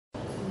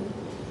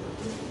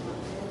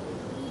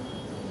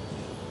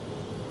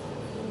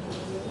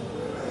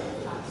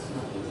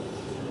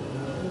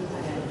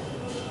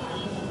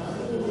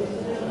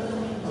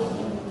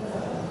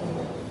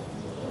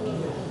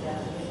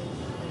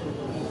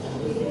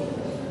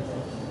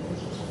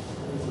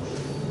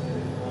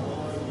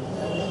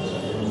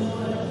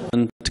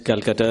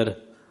ক্যালকাটার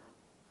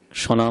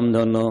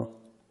স্বনামধন্য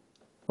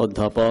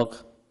অধ্যাপক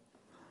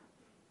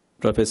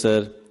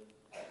professor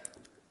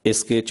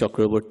S.K.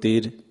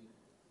 চক্রবর্তীর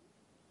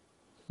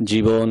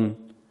জীবন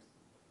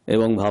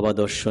এবং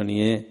ভাবাদর্শ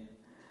নিয়ে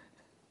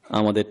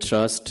আমাদের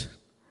ট্রাস্ট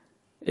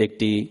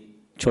একটি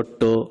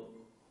ছোট্ট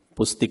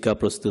পুস্তিকা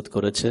প্রস্তুত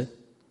করেছে।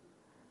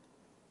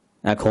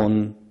 এখন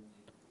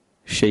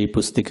সেই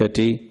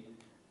পুস্তিকাটি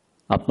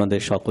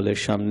আপনাদের সকলের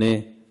সামনে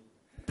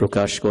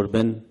প্রকাশ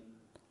করবেন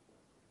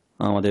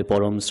আমাদের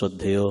পরম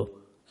শ্রদ্ধেয়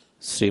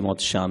শ্রীমৎ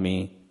স্বামী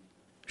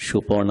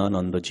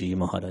সুপর্ণানন্দজি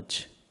মহারাজ।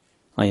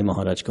 আমি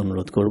মহারাজকে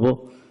অনুরোধ করব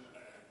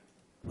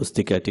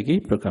পুস্তিকাটিকে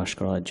প্রকাশ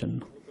করার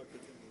জন্য।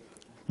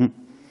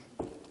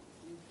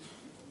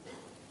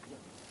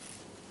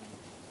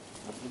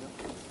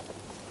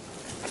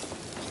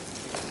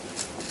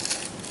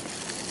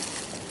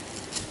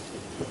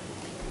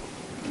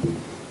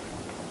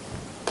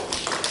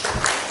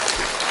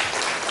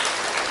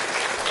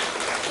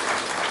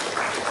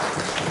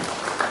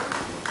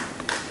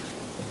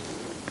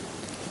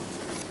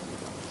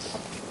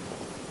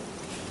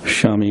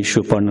 স্বামী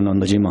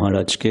সুপর্ণানন্দজি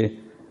মহারাজকে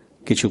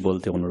কিছু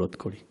বলতে অনুরোধ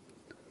করি।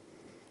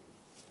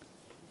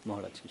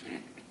 মহারাজ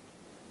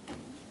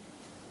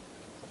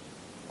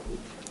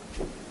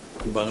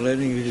বাংলায়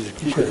ইংরেজিতে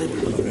কি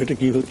এটা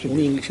কি হচ্ছে?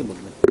 উনি ইংলিশে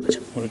বলবেন।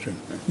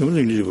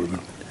 ইংরেজি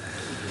বলবেন।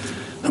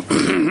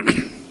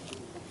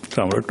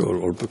 আমরা একটু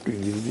অল্প একটু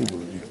ইংরেজি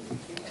বলছি।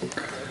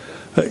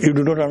 You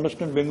do not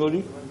understand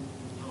Bengali?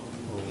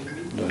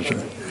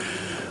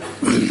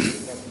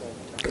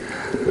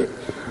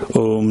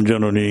 Om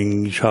Jananing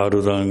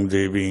Sharadang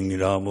Deving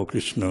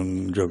Ramakrishnang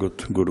Jagat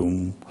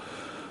Gurum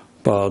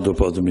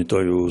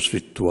Padapadmitayo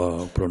Sritva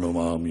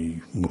Pranamami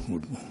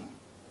Muhurmu.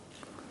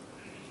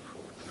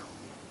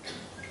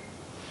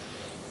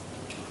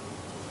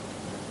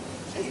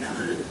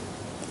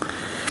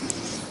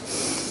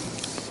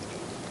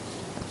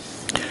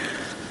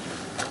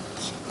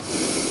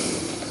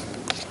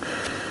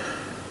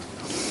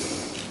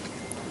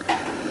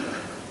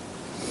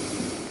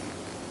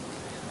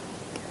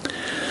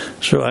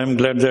 So I'm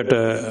glad that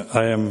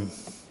I am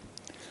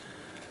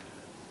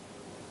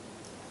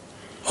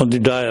on the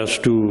dais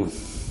to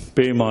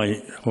pay my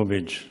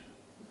homage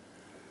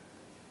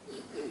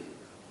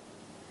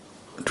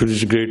to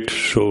this great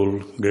soul,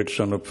 great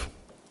son of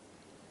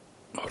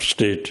our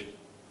state,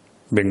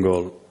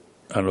 Bengal,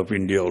 and of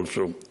India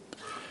also,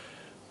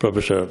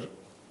 Professor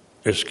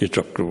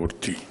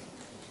S.K.Chakraborty.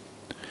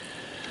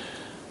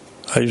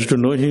 I used to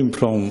know him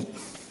from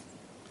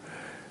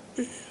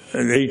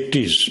the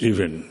 80s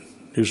even.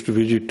 He used to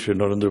visit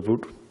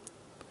Narendrapur,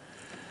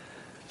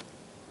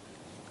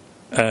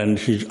 and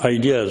his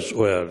ideas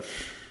were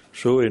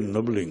so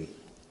ennobling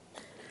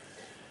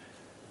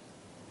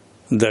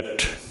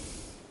that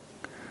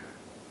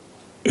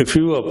a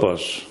few of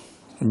us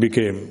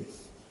became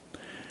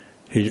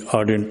his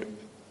ardent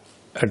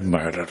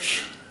admirers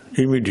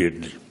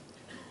immediately.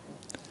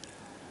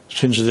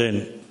 Since then,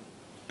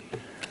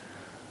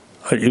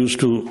 I used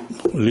to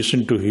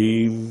listen to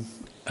him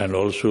and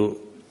also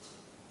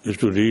used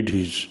to read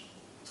his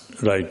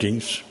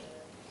writings.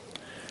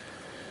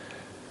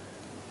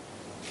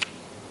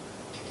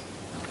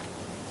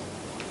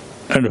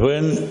 And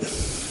when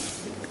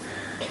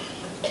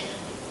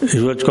he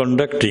was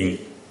conducting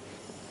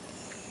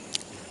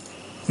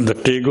the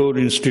Tagore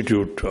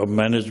Institute of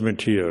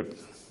Management here,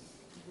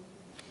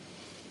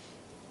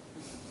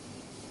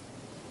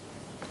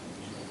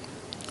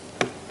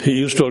 he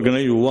used to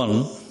organize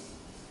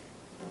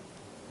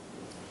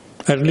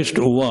at least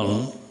one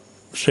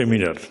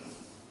seminar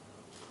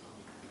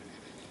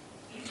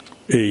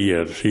a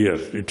year here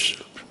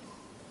itself.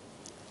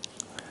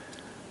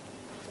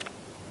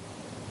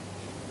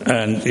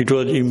 And it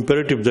was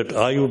imperative that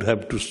I would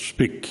have to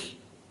speak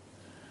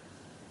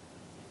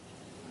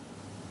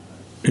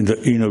in the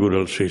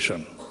inaugural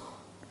session.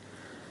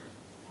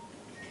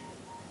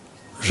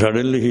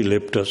 Suddenly he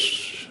left us.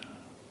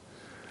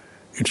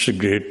 It's a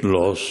great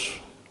loss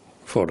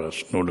for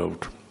us, no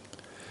doubt.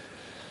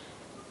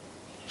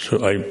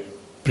 So I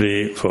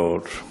pray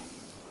for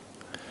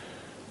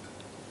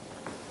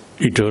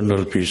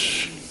eternal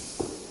peace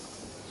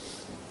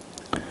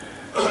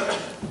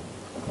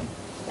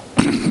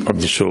of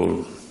the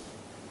soul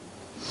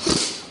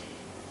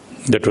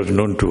that was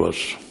known to us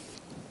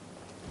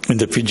in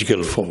the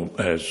physical form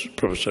as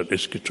Professor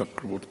S.K.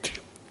 Chakraborty.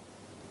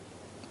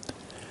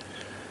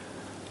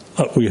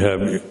 We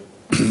have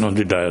on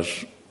the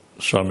dais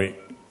Swami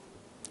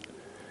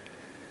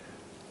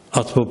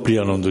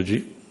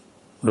Atmapriyanandaji,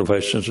 the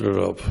Vice Chancellor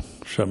of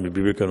Swami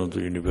Vivekananda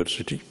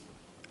University.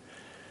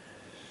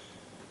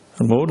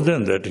 More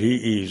than that,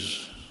 he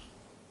is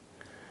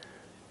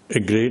a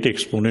great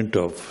exponent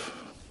of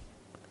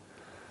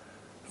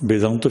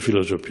Vedanta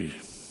philosophy.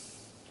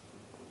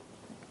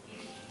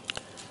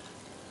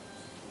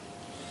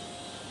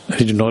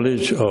 His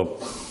knowledge of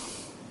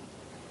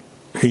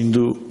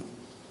Hindu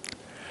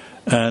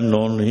and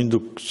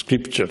non-Hindu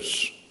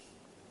scriptures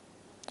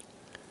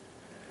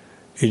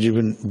is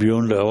even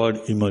beyond our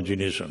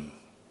imagination.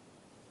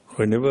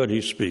 Whenever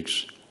he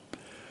speaks,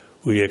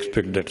 we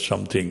expect that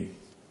something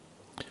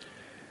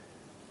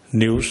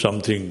new,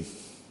 something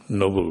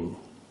noble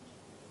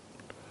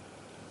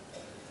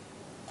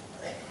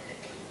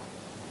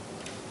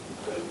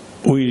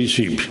we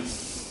receive.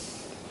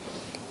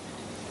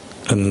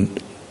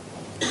 And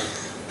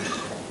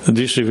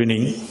this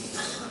evening,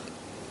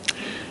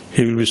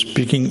 he will be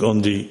speaking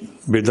on the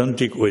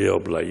Vedantic way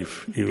of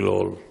life. You will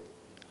all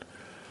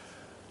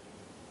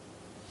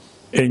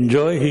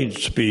enjoy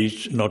his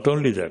speech. Not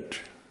only that,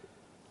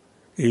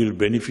 he will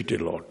benefit a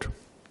lot.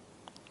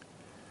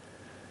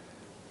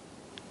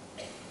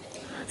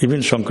 Even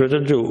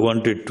Shankaracharya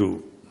wanted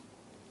to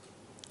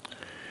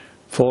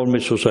form a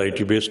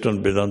society based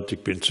on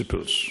Vedantic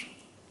principles.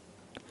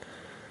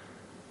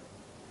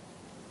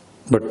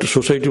 But the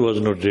society was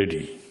not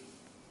ready.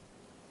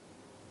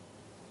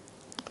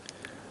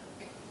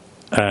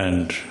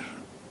 And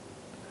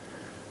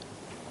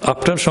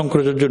after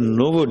Shankaracharya,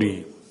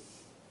 nobody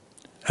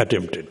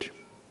attempted.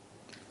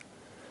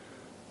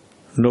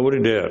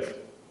 Nobody dare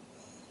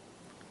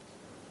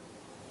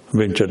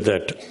venture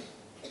that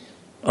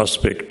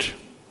aspect.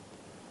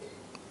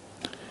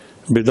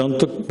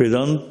 Vedantic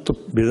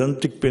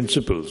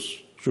principles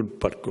should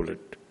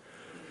percolate,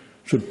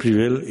 should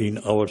prevail in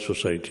our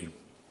society.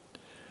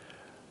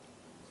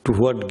 To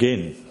what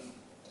gain?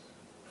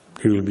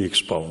 He will be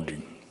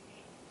expounding.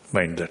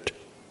 Mind that.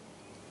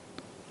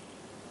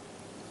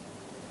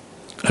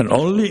 And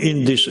only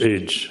in this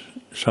age,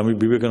 Swami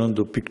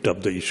Vivekananda picked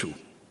up the issue.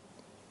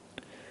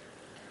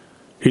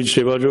 His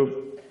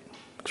Sevajog,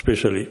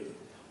 especially,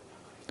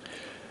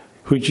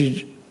 which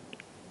is,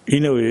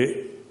 in a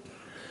way,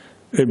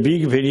 a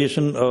big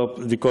variation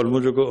of the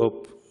Karma Yoga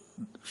of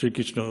Sri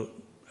Krishna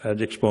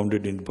as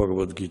expounded in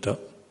Bhagavad Gita,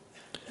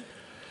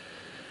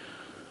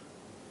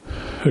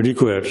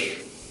 requires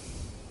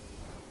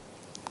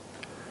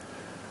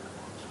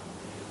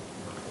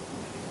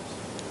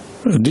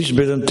these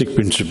Vedantic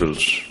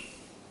principles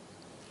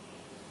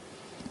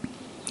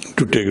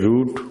to take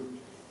root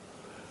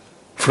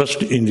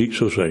first in the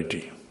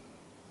society.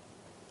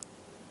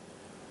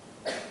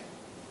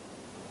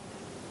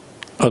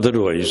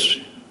 Otherwise,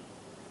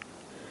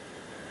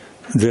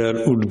 there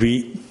would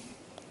be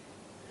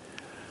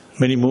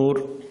many more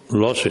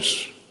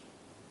losses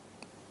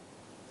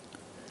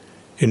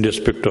in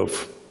respect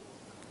of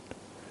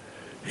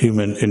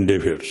human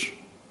endeavors.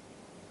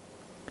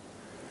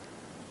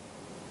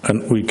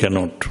 And we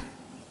cannot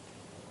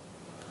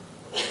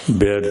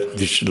bear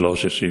these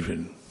losses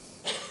even.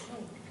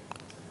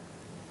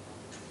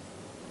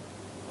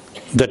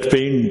 That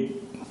pained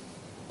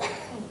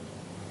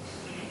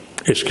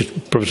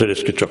Professor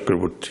S.K.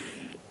 Chakraborty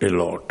a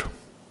lot.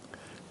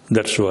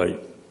 That's why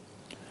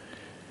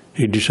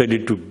he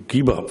decided to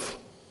give up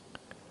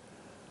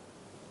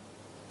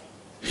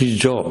his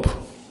job,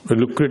 a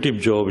lucrative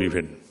job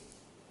even.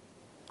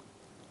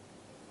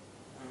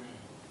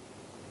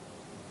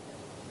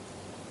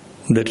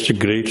 That's a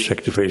great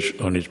sacrifice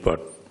on his part.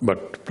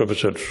 But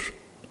Professor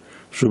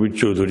Subit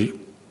Chaudhuri,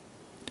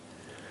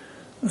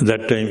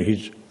 that time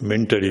his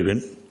mentor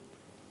even,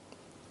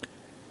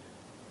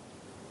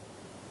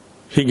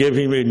 he gave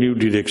him a new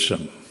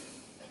direction.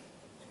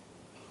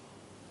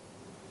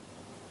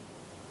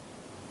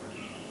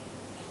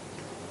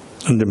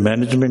 And the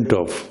management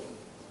of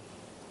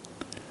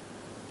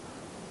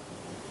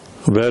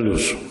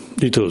values,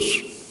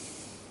 ethos,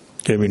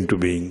 came into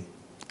being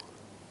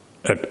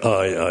at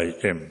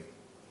IIM.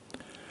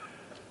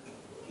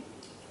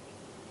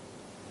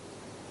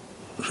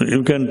 So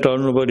you can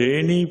turn over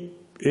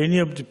any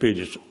of the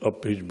pages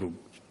of his book.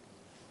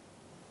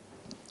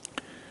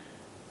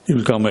 You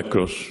will come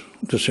across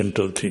the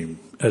central theme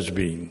as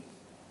being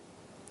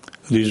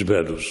these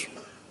values.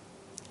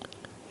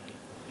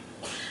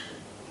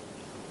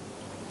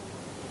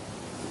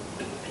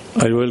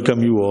 I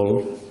welcome you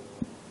all,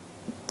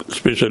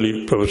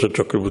 especially Professor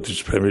Chakraborty's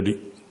family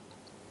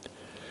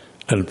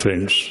and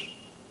friends.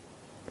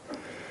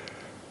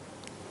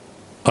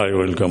 I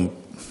welcome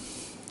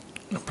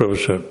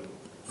Professor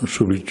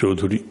Subit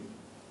Chaudhuri.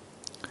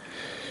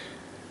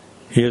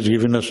 He has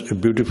given us a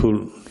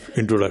beautiful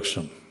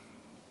introduction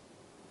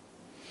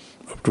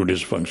of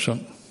today's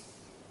function.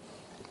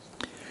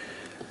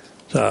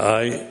 So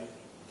I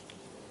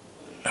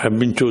have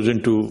been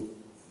chosen to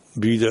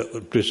be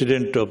the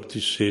president of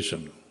this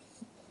session.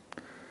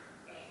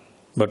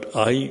 But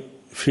I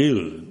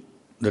feel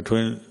that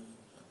when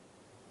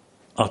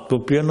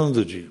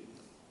Atmapriyanandaji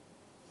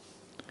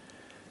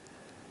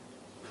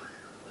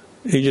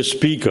is a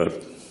speaker,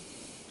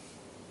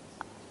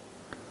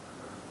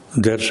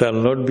 there shall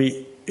not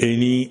be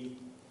any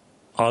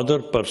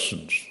other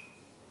persons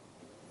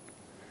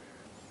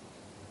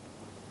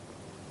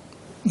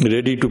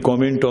ready to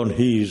comment on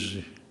his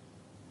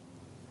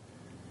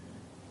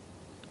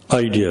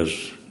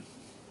ideas,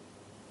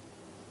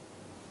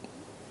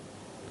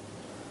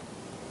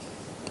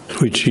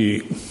 which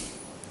he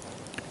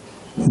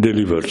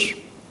delivers.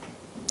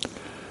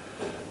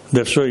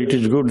 That's why it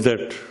is good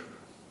that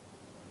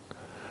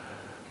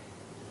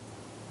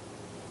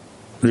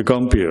the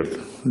compeer,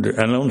 the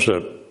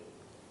announcer,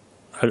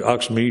 has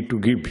asked me to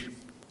give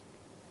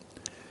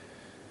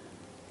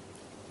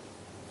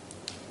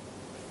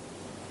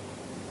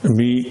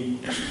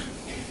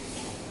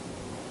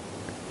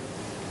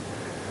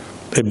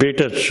a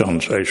better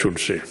chance, I should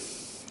say,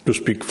 to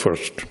speak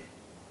first.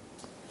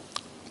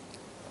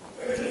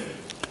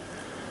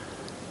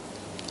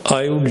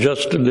 I would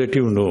just let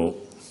you know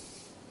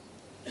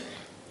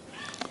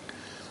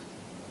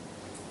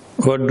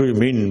what do you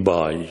mean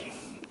by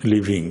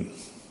living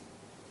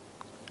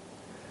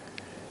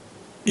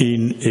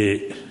in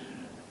a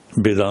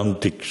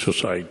Vedantic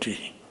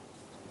society.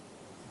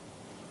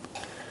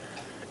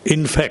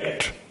 In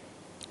fact,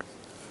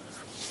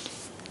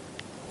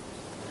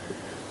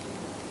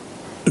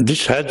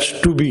 this has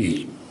to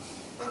be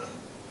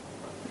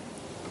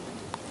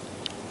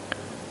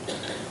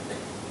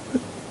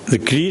the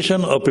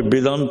creation of a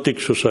Vedantic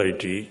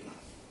society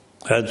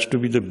has to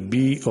be the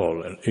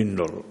be-all and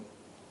end-all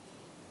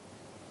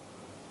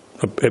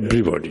of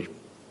everybody.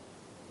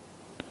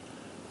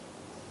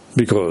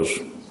 Because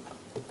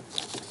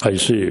I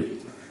say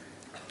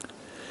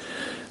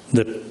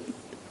that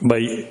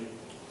by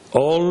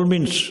all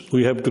means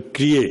we have to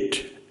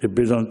create a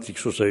Vedantic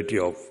society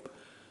of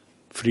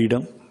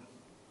freedom,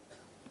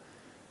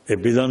 a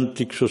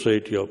Vedantic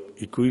society of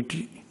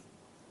equity,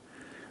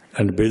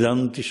 and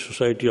Vedantic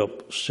society of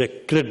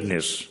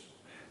sacredness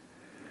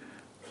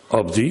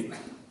of the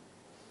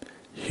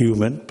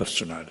human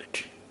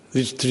personality.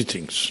 These three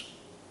things.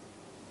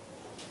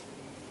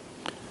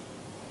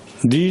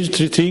 These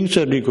three things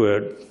are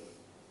required,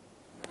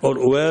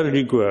 or were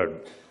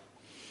required,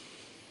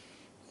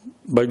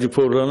 by the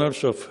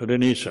forerunners of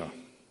Renaissance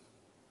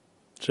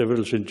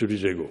several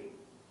centuries ago.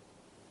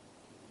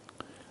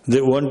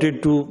 They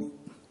wanted to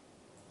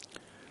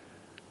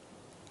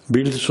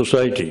build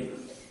society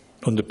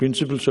on the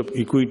principles of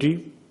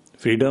equity,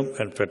 freedom,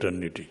 and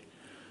fraternity.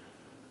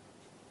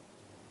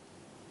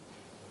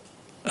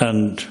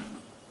 And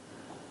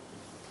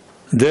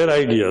their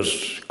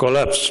ideas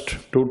collapsed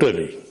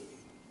totally.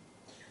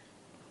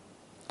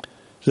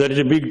 So that is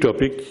a big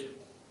topic.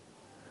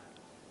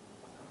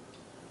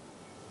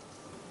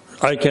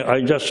 I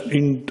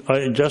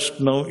just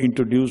now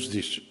introduced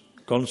this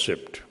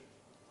concept,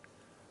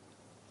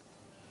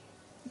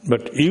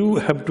 but you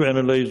have to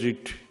analyze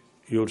it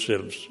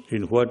yourselves.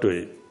 In what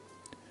way?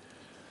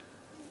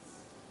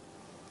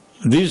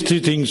 These three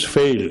things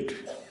failed.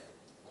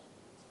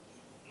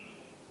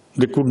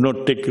 They could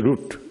not take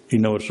root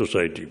in our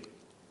society.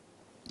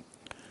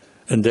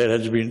 And there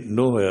has been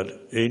nowhere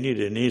any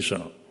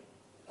Renaissance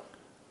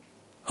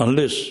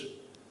unless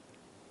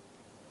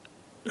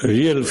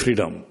real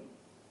freedom,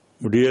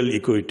 real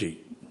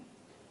equity,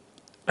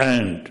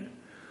 and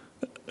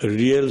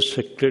real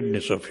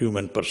sacredness of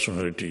human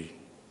personality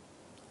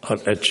are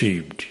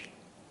achieved.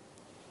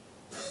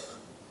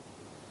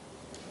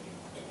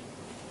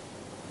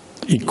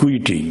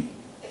 Equity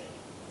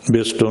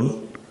based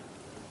on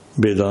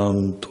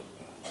Vedanta.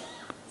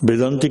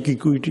 Vedantic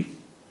equity,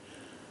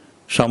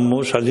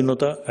 Sammo,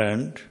 Sadhinata,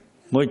 and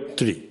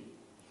Maitri.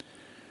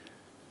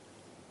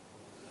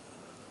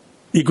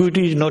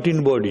 Equity is not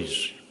in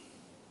bodies.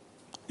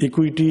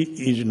 Equity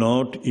is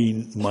not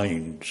in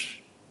minds.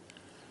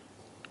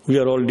 We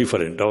are all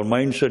different. Our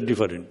minds are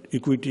different.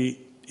 Equity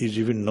is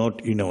even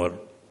not in our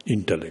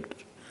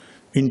intellect.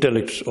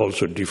 Intellects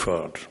also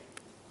differ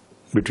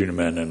between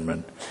man and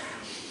man.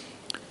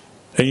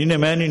 And in a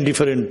man in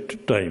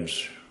different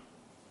times.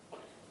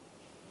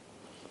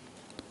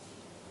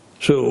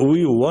 So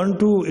we want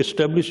to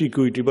establish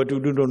equity, but we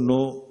do not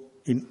know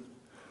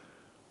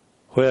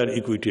where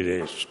equity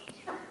rests.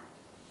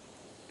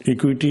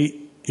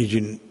 Equity is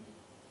in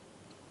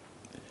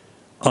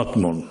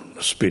Atman,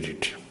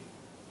 spirit.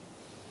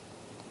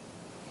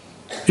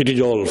 It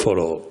is all for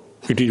all.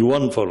 It is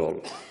one for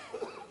all.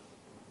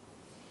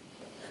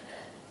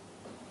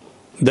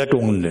 That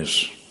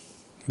oneness,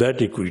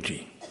 that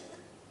equity.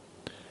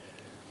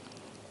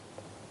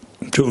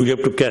 So we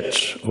have to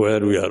catch where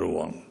we are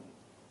one.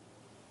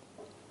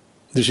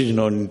 This is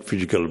not in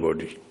physical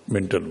body,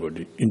 mental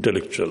body,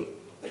 intellectual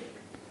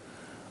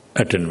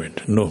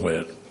attainment,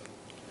 nowhere.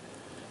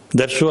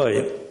 That's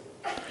why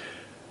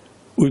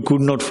we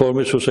could not form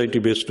a society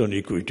based on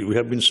equity. We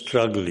have been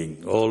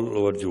struggling all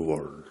over the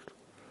world.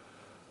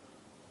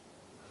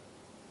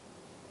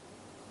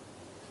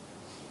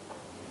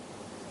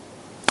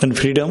 And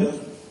freedom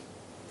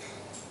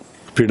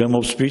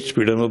of speech,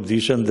 freedom of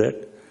this and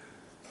that,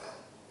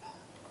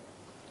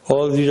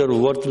 all these are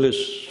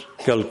worthless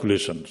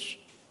calculations.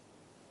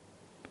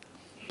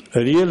 A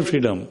real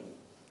freedom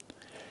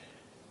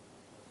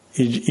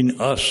is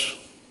in us,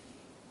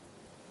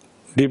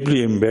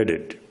 deeply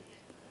embedded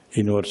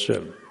in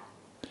ourselves.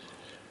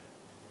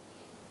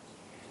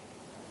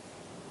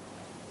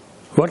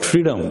 What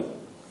freedom?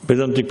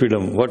 Vedantic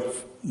freedom. What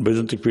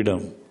Vedantic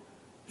freedom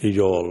is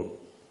all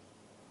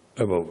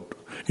about?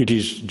 It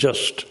is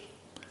just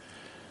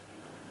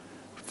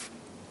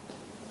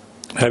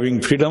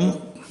having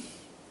freedom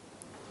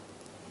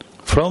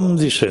from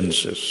the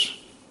senses,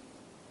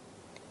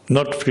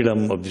 not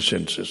freedom of the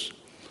senses.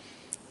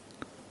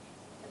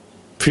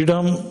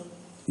 Freedom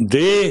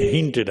they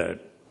hinted at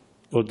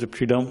was the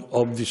freedom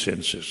of the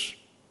senses.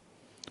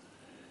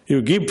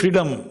 You give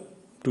freedom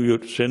to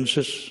your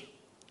senses,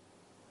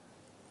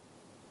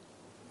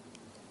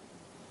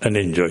 and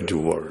enjoy the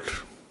world.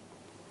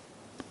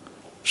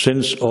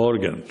 Sense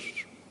organs,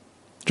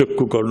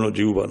 chakku, karna,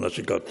 jiva,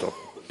 nasikata,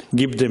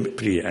 give them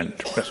free hand.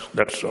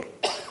 That's all.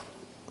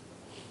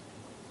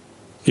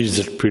 Is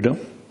that freedom?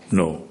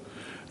 No.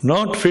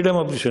 Not freedom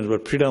of the senses,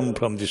 but freedom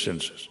from the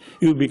senses.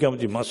 You become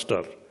the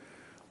master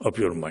of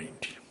your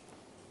mind.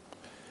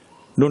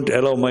 Don't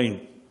allow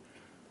mind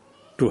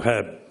to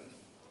have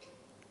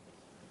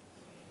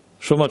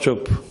so much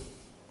of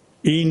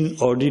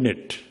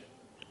inordinate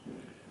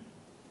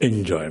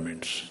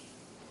enjoyments.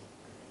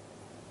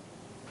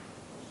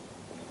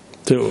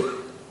 So,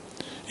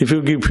 if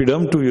you give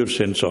freedom to your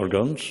sense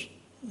organs,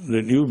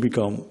 then you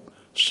become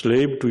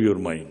slave to your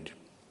mind.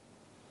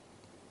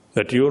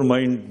 That your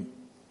mind,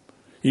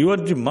 you are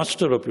the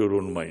master of your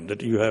own mind,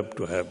 that you have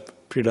to have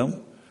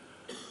freedom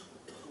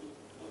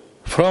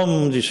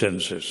from the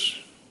senses.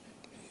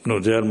 No,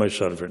 they are my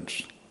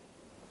servants.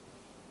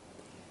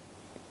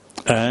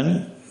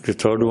 And the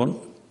third one,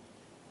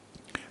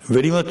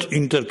 very much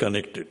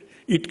interconnected.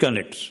 It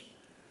connects.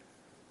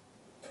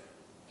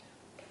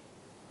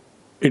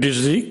 It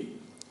is the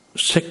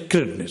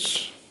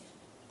sacredness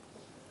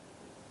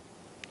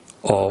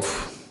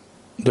of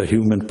the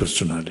human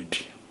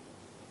personality.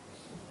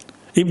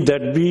 If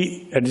that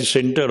be at the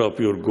center of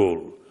your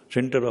goal,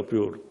 center of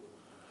your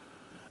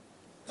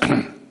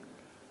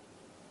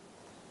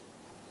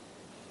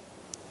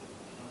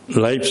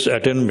life's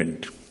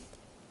attainment,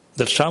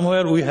 that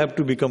somewhere we have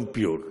to become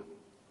pure.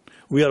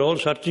 We are all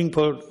searching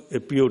for a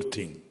pure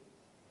thing.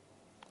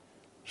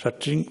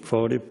 Searching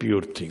for a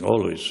pure thing,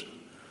 always.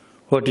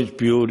 What is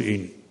pure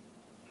in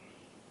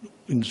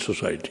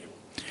society?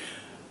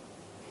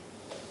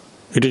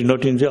 It is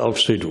not in the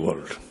outside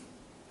world.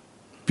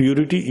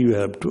 Purity you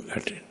have to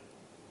attain.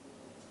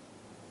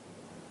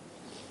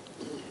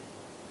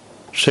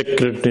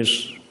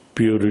 Sacredness,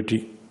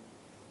 purity,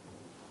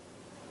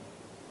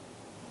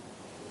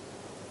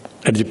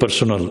 at the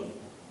personal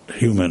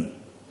human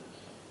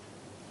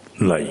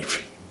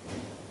life.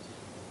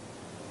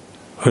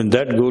 When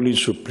that goal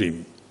is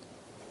supreme,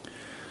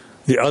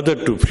 the other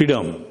two,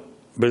 freedom,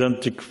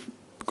 Vedantic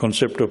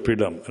concept of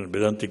freedom and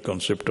Vedantic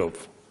concept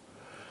of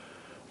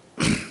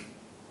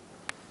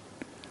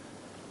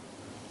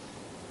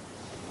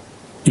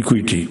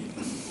equity,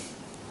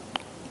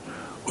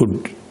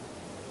 would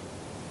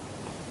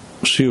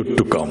suit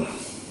to come.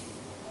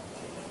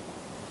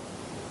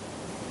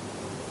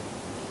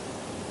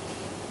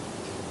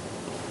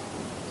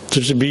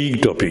 It's a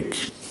big topic.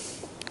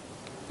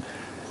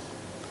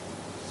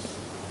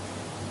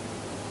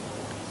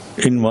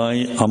 In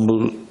my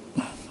humble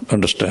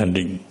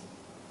understanding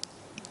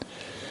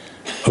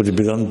of the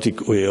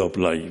Vedantic way of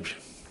life,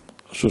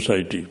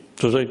 society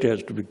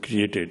has to be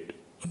created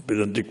on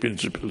Vedantic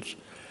principles.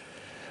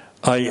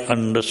 I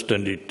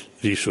understand it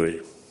this way.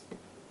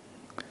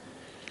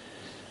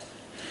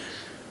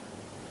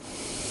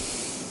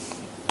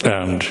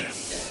 And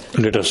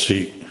let us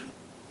see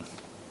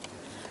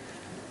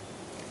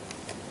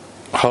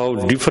how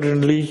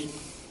differently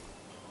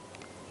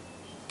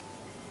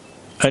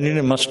and in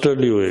a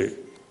masterly way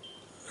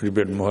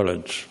revered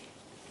Maharaj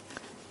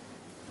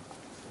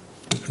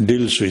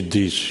deals with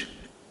this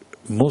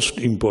most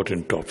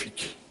important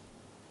topic.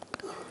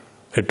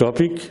 A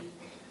topic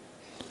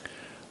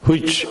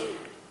which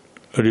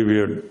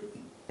revered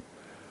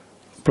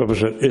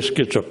Professor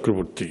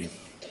S.K.Chakraborty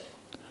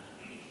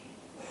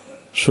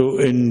so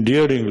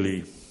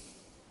endearingly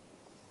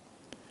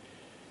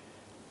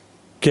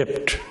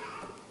kept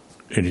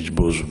in his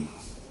bosom.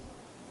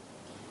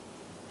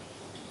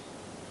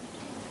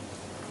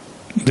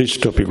 This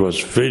topic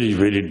was very,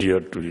 very dear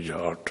to his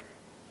heart.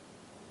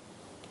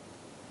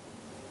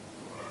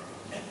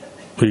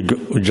 We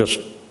just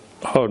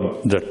heard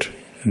that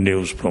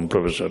news from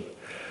Professor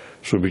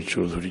Subit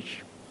Chaudhary.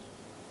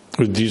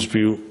 With these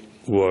few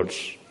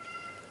words,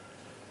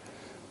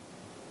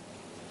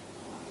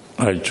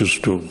 I choose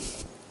to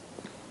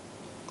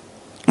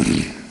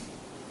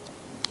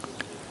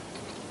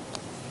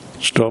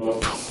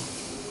stop.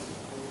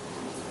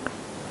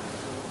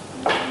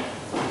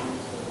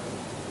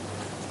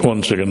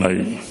 Once again,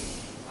 I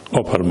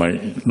offer my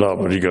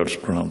love, regards,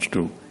 pronouns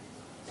to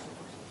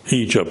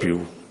each of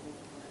you,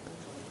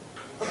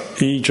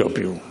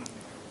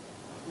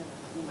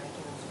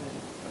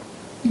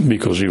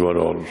 because you are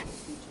all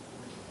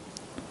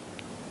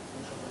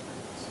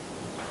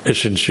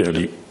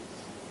essentially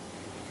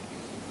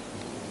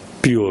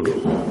pure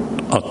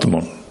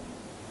Atman.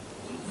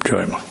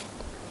 Jai Ma.